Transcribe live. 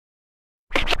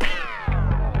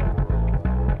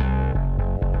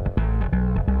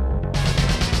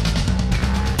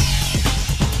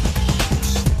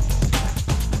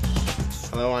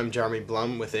I'm Jeremy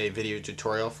Blum with a video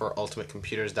tutorial for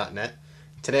ultimatecomputers.net.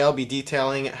 Today I'll be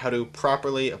detailing how to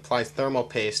properly apply thermal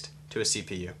paste to a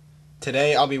CPU.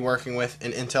 Today I'll be working with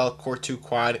an Intel Core 2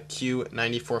 Quad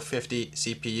Q9450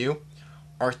 CPU,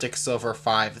 Arctic Silver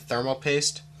 5 thermal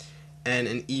paste, and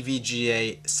an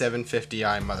EVGA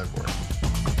 750i motherboard.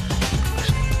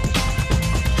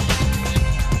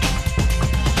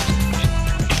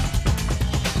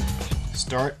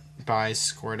 Start by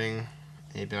squirting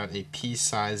about a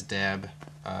pea-sized dab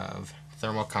of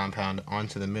thermal compound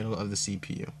onto the middle of the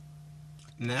CPU.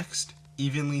 Next,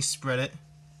 evenly spread it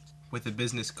with a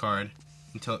business card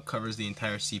until it covers the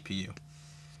entire CPU.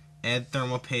 Add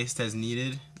thermal paste as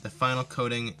needed. The final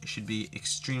coating should be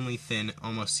extremely thin,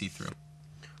 almost see-through.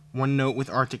 One note with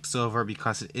Arctic Silver,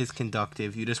 because it is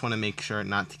conductive, you just want to make sure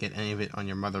not to get any of it on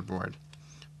your motherboard.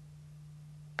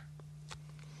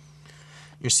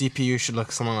 Your CPU should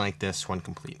look something like this when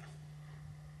complete.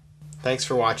 Thanks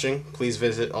for watching. Please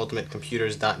visit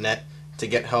ultimatecomputers.net to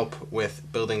get help with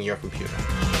building your computer.